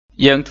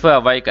យើងធ្វើ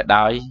អ្វីក៏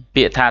ដោយ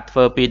ពាក្យថាធ្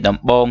វើពីដំ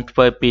បូង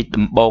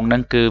ហ្នឹ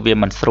ងគឺវា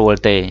មិនស្រួល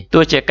ទេ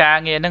ទោះជាការ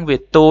ងារហ្នឹងវា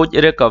ទូច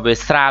ឬក៏វា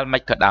ស្រាលមិ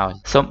នក៏ដោយ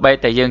សូម្បី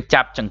តែយើង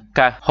ចាប់ចង្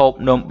កឹះហូប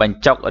នំប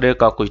ញ្ចុកឬ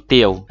ក៏គុយ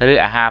ទាវឬ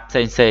អាហារផ្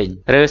សេង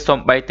ឬសូ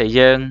ម្បីតែ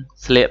យើង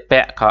ស្លៀក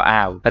ពាក់ខោ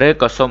អាវឬ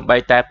ក៏សូម្បី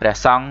តែព្រះ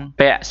សង្ឃ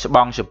ពាក់ស្ប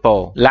ង់ចពោ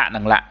លា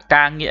ក់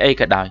ការងារអី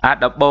ក៏ដោយអា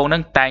ដំបូងហ្នឹ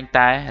ងតែង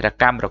តែរ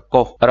កម្មរ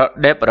កុសរ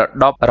ដេបរ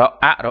ដប់រ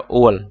អាក់រ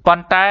អួលប៉ុ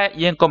ន្តែ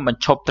យើងកុំប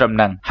ញ្ឈប់ត្រឹមហ្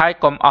នឹងហើយ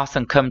កុំអស់ស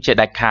ង្ឃឹមជា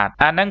ដាច់ខាត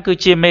អាហ្នឹងគឺ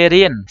ជាមេ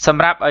រៀនស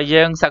ម្រាប់ឲ្យ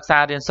យើងសិក្សា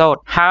រៀនសូត្រ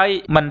ហើយ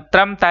មិនត្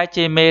រឹមតែ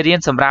ជាមេរៀន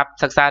សម្រាប់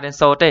សិក្សារៀន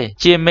សូត្រទេ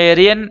ជាមេ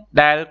រៀន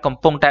ដែលកំ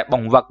ពុងតែប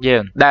ង្វឹកយើ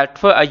ងដែល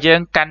ធ្វើឲ្យយើង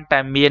កាន់តែ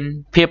មាន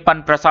ភាពប៉ិន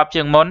ប្រសប់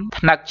ជាងមុន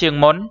ថ្នាក់ជាង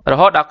មុនរ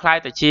ហូតដល់ក្លាយ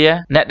ទៅជា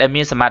អ្នកដែល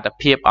មានសមត្ថ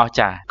ភាពអស្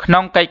ចារ្យក្នុ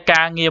ងកិច្ច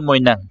ការងារមួយ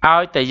ហ្នឹងឲ្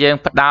យតែយើង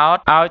ផ្ដោត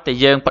ឲ្យតែ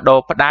យើងបដូរ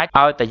ផ្ដាច់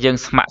ឲ្យតែយើង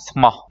ស្ម័គ្រស្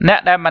មោះអ្នក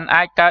ដែលមិន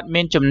អាចកើត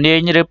មានជំនា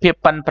ញឬភាព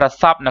ប៉ិនប្រ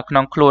សប់នៅក្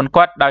នុងខ្លួន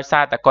គាត់ដោយសា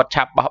រតែគាត់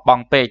ឆាប់បោះប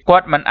ង់ពេកគា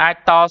ត់មិនអាច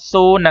ត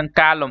ស៊ូនឹង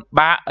ការលំ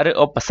បាកឬ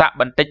ឧបសគ្គ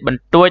បន្តិចប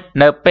ន្តួច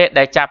នៅពេល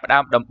ដែលចាប់ផ្ដើ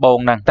មដំបូង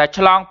ហ្នឹងតែ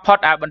ឆ្លងផុត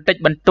អាបន្តិច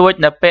បន្តួច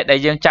នៅពេលដែល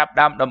យើងចាប់ផ្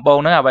ដើមដំបូង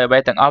ហ្នឹងអ្វី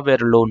ៗទាំងអស់វា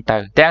រលូនទៅ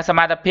ទាំងសម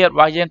ត្ថភាពរ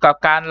បស់យើងក៏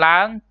កើនឡើ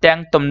ងទាំង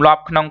ទម្លា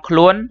ប់ក្នុងខ្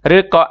លួនឬ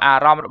ក៏អា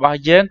រម្មណ៍របស់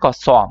យើងក៏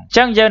ស៊ាំអញ្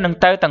ចឹងយើងនឹង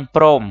ទៅទាំង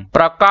ព្រម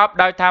ប្រកប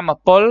ដោយថាម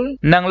ពល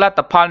និងលទ្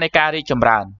ធផលនៃការរីកចម្រើន